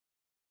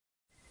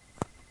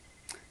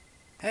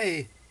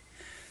Hey,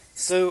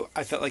 so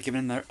I felt like giving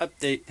another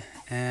update,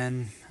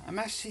 and I'm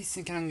actually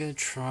thinking I'm gonna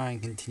try and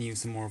continue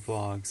some more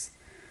vlogs.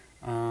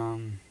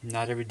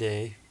 Not every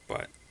day,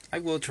 but I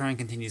will try and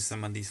continue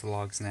some of these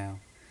vlogs now.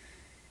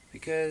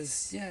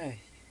 Because, yeah,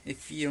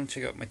 if you don't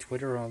check out my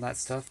Twitter or all that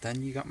stuff,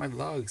 then you got my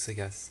vlogs, I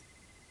guess.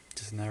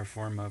 Just another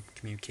form of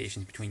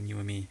communications between you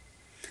and me.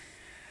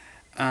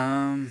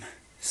 Um,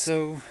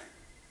 so,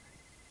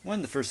 one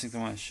of the first things I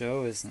want to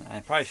show is, and I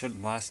probably showed in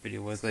the last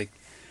video, was like,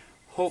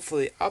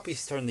 hopefully I'll be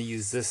starting to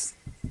use this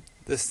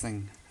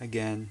thing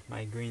again,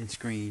 my green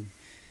screen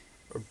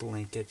or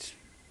blanket.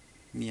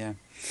 Yeah.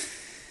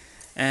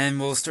 And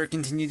we'll start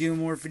continue doing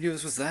more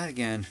videos with that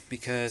again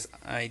because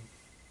I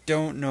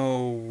don't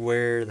know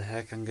where the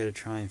heck I'm gonna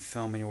try and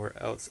film anywhere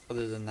else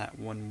other than that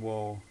one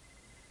wall.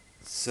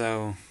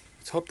 So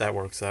let's hope that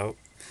works out.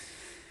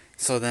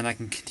 So then I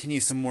can continue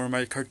some more of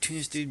my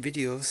cartoons dude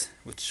videos,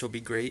 which will be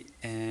great,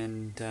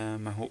 and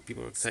I hope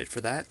people are excited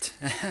for that.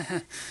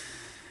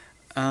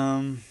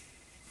 um,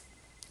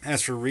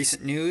 as for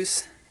recent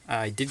news,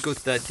 I did go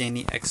to that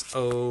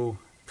DaniXo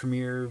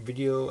premiere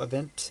video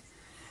event,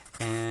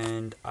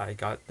 and I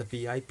got the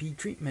VIP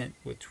treatment,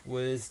 which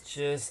was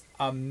just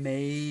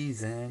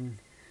amazing.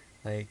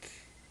 Like,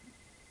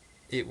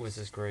 it was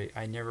just great.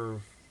 I never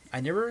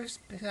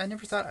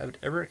thought I would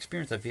ever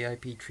experience a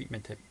VIP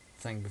treatment type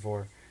thing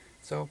before.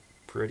 So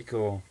pretty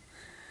cool.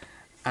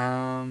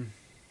 Um,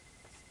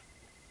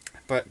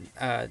 but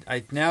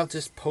I now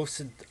just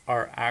posted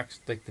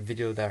the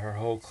video that her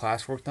whole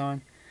class worked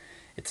on.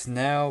 It's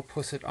now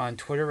posted on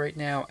Twitter right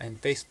now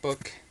and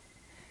Facebook.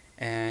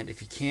 And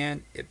if you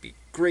can, it'd be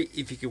great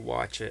if you could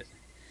watch it,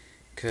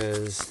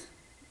 because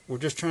we're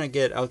just trying to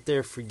get it out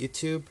there for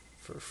YouTube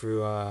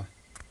for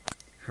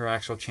her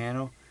actual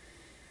channel.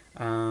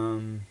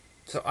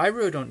 So I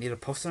really don't need to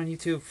post it on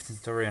YouTube since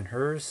it's already on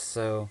hers.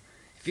 So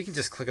if you can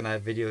just click on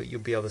that video, you'll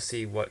be able to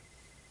see what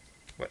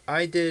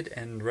I did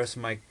and the rest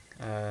of my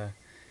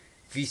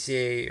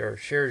VCA or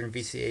Sheridan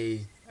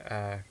VCA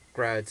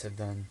grads have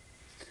done.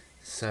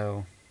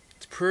 So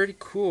it's pretty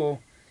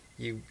cool.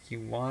 You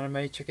want to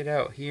maybe check it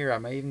out here. I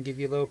might even give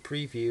you a little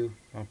preview.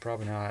 Well,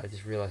 probably not. I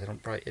just realized I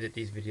don't probably edit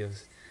these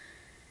videos.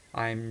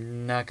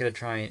 I'm not gonna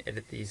try and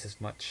edit these as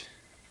much,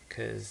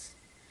 cause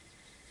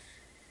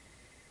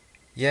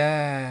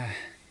yeah,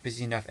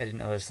 busy enough editing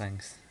other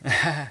things.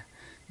 I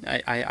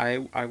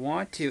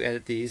want to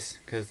edit these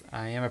because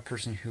I am a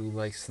person who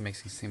likes to make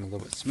things seem a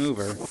little bit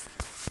smoother,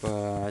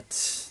 but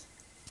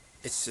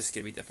it's just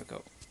gonna be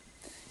difficult.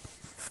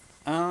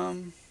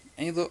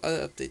 Any little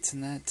other updates in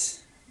that?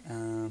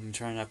 I'm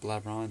trying not to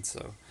blabber on,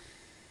 so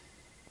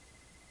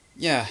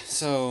yeah.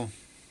 So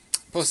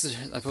I posted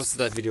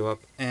that video up,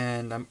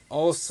 and I'm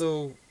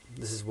also,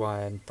 this is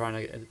why I'm trying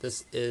to edit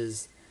this,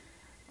 is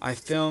I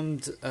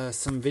filmed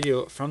some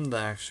video from the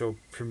actual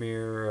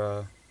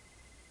premiere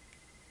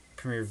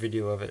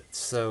video of it.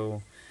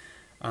 So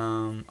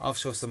I'll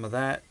show some of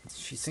that.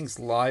 She sings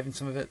live in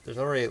some of it. There's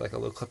already like a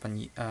little clip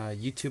on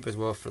YouTube as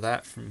well for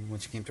that from when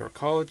she came to our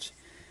college.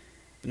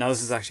 But now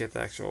this is actually at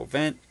the actual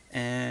event,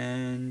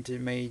 and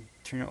it may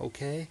turn out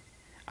okay.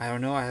 I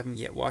don't know. I haven't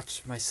yet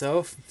watched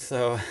myself,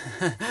 so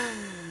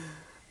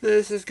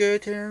this is gonna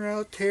turn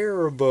out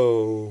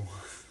terrible.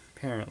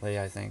 Apparently,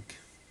 I think,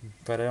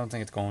 but I don't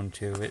think it's going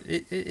to.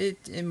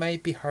 It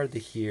might be hard to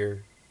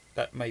hear.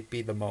 That might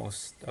be the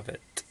most of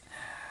it,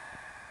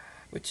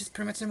 which is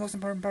pretty much the most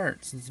important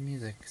part since the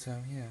music. So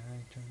yeah,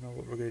 I don't know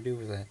what we're gonna do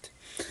with that.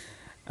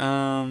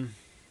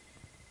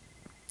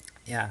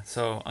 Yeah,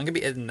 so I'm gonna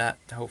be editing that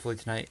hopefully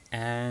tonight,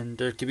 and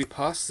there could be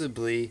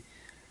possibly,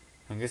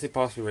 I'm gonna say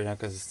possibly right now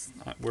because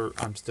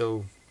I'm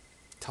still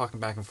talking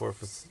back and forth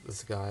with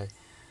this guy.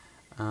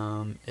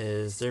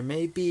 Is there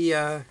may be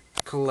a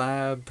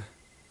collab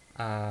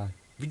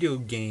video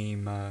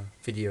game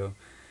video.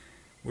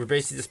 We're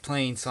basically just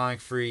playing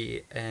Sonic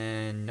Free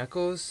and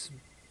Knuckles,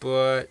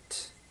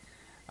 but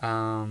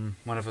one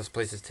of us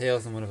plays as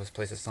Tails and one of us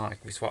plays as Sonic.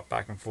 We swap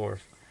back and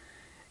forth,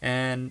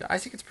 and I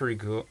think it's pretty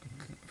cool,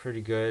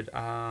 pretty good.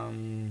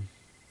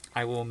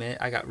 I will admit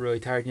I got really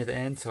tired near the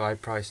end, so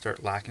I'd probably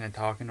start lacking and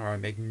talking, or I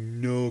make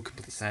no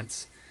complete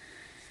sense.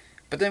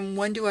 But then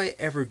when do I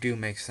ever do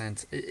make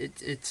sense?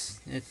 It's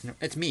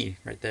me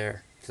right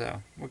there.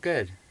 So we're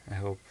good. I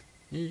hope.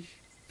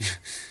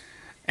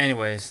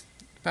 Anyways,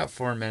 about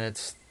 4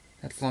 minutes.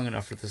 That's long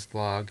enough for this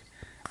vlog.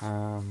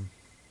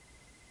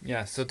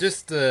 Yeah. So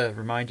just to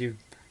remind you,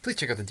 please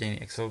check out the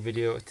DaniXo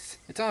video. It's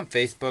on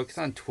Facebook. It's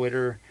on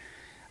Twitter.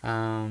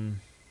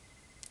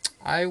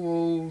 I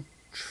will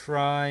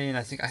try, and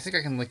I think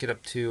I can link it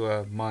up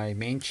to my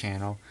main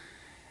channel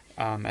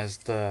as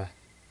the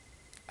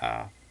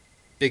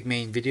big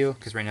main video,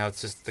 because right now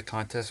it's just the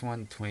contest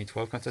one,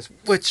 2012 contest,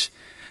 which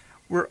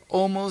we're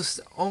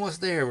almost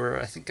there. We're,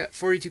 I think, got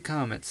 42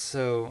 comments.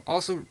 So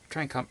also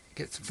try and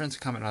get some friends to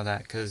comment on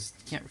that, because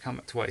you can't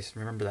comment twice.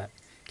 Remember that.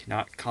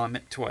 Cannot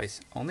comment twice.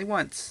 Only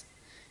once.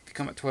 If you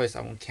comment twice,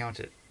 I won't count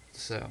it.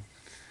 So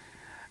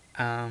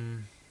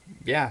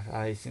yeah,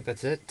 I think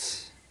that's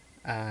it.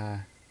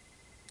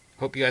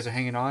 Hope you guys are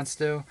hanging on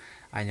still.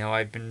 I know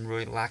I've been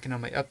really lacking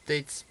on my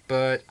updates,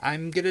 but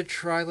I'm gonna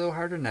try a little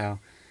harder now.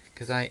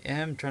 Because I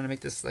am trying to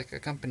make this like a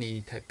company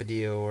type of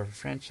deal or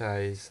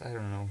franchise. I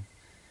don't know.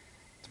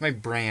 It's my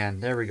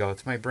brand. There we go.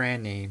 It's my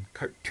brand name.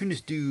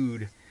 Cartoonist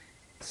Dude.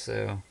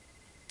 So,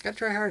 gotta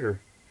try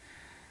harder.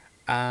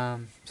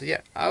 So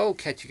yeah, I'll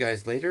catch you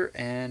guys later,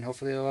 and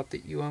hopefully I'll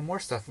update you on more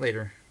stuff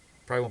later.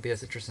 Probably won't be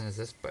as interesting as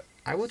this, but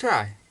I will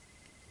try.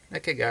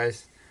 Okay,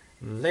 guys.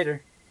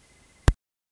 Later.